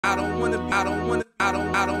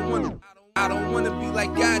be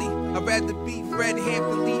like Gotti. I'd rather be Fred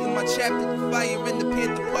Hampton leading my chapter through fire in the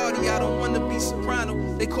Panther Party. I don't wanna be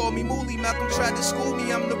Soprano. They call me Mooley, Malcolm tried to school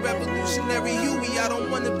me. I'm the revolutionary Huey. I don't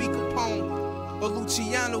wanna be Capone or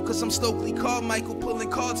Luciano, cause I'm Stokely Carmichael, pulling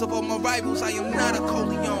cards of all my rivals. I am not a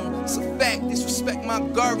Coleon. It's a fact, disrespect my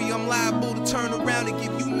Gary. I'm liable to turn around and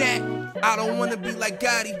give you that. I don't wanna be like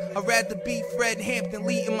Gotti. I'd rather be Fred Hampton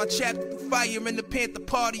leading my chapter through fire in the Panther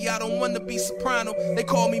Party. I don't wanna be Soprano. They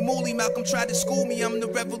call me Mooley, Malcolm tried to school me. I'm the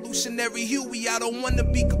revolutionary Huey. I don't wanna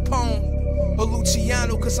be Capone or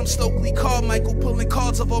Luciano, cause I'm Stokely Carmichael, pulling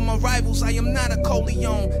cards of all my rivals. I am not a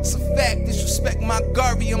Coleon. It's a fact, disrespect my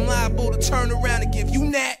Gary. I'm liable to turn around and give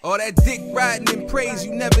you that. All that dick riding and praise,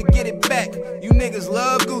 you never get it back. You niggas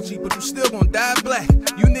love Gucci, but you still gon' die black.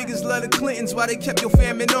 You niggas love the Clintons while they kept your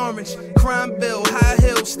fam in orange. Crime bill, high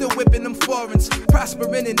heels, still whipping them foreigns.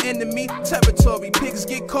 Prospering in enemy territory. Pigs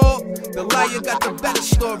get caught, the liar got the better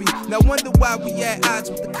story. Now wonder why we at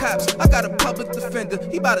odds with the cops. I got a public defender,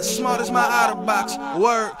 he about as smart as my OtterBox.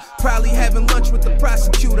 Word, probably having lunch with the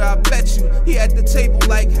prosecutor, I bet you. He at the table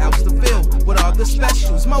like, how's the bill? With all the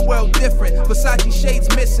specials, my world different. Versace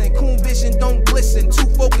shades missing, coon vision don't glisten. Too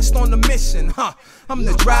focused on the mission, I'm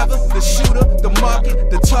the driver, the shooter, the market,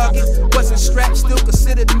 the target. Wasn't strapped, still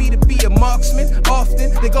considered me to be a marksman.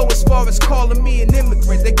 Often, they go as far as calling me an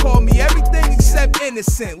immigrant. They call me everything except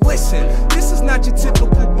innocent. Listen, this is not your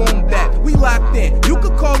typical boom bap. We locked in, you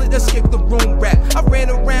could call it a skip the room rap. I ran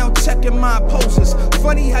around checking my poses.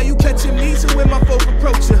 Funny how you catching me, so when my folk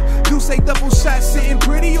approach you, you say double shots sitting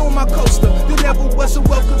pretty on my coaster. There never was a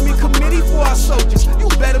welcoming committee for our soldiers. You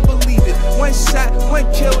better believe it. One shot, one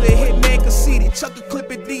kill, the hitman conceded. Chuck a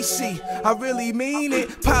clip at DC, I really mean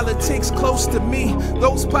it. Politics close to me,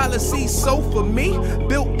 those policies so for me.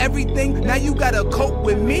 Built everything, now you gotta cope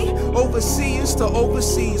with me. Overseas to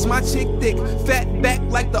overseas, my chick thick, fat back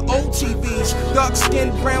like the old TVs. Dark skin,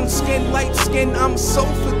 brown skin, light skin, I'm so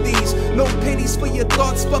for these. No pennies for your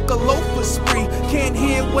thoughts, fuck a loafer spree. Can't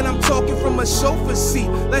hear when I'm talking from a chauffeur seat.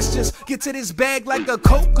 Let's just get to this bag like a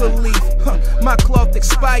coca leaf. My cloth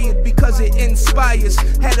expired because it inspires.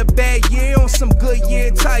 Had a bad year on some good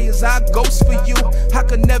year tires. I ghost for you, I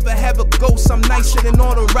could never have a ghost. I'm nicer than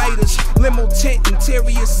all the writers. Limo tint,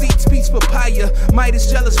 interior seats, peach papaya.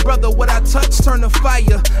 Midas jealous brother, what I touch turn to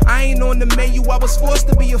fire. I ain't on the menu, I was forced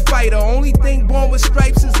to be a fighter. Only thing born with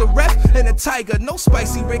stripes is a ref and a tiger. No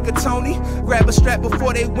spicy rigatoni. Grab a strap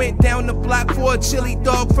before they went down the block for a chili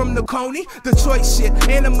dog from the Coney. Detroit shit,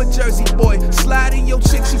 and I'm a Jersey boy. Slide in your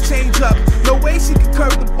chick, she change up. No way she could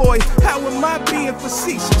curve the boy. How am I being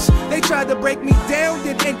facetious? They tried to break me down,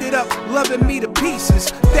 then ended up loving me to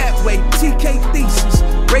pieces. That way, TK thesis.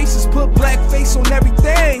 Racists put blackface on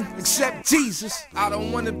everything except Jesus. I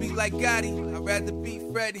don't wanna be like Gotti. I'd rather be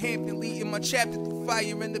Fred Hampton leading my chapter through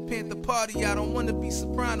fire in the Panther Party. I don't wanna be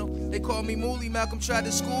Soprano. They call me Mooley, Malcolm tried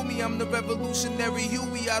to school me. I'm the revolutionary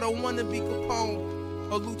Huey. I don't wanna be Capone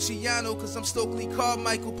or Luciano, cause I'm Stokely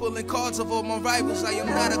Carmichael, pulling cards of all my rivals. I am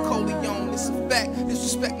not a Coleon. It's a fact,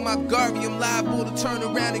 disrespect my Gary. I'm liable to turn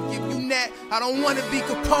around and give you that. I don't wanna be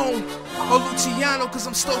Capone or Luciano, cause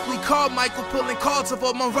I'm Stokely Carmichael, pulling cards of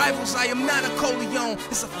all my rivals. I am not a Coleon.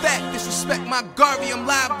 It's a fact, disrespect my Gary. I'm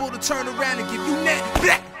liable to turn around and give you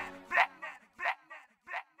that.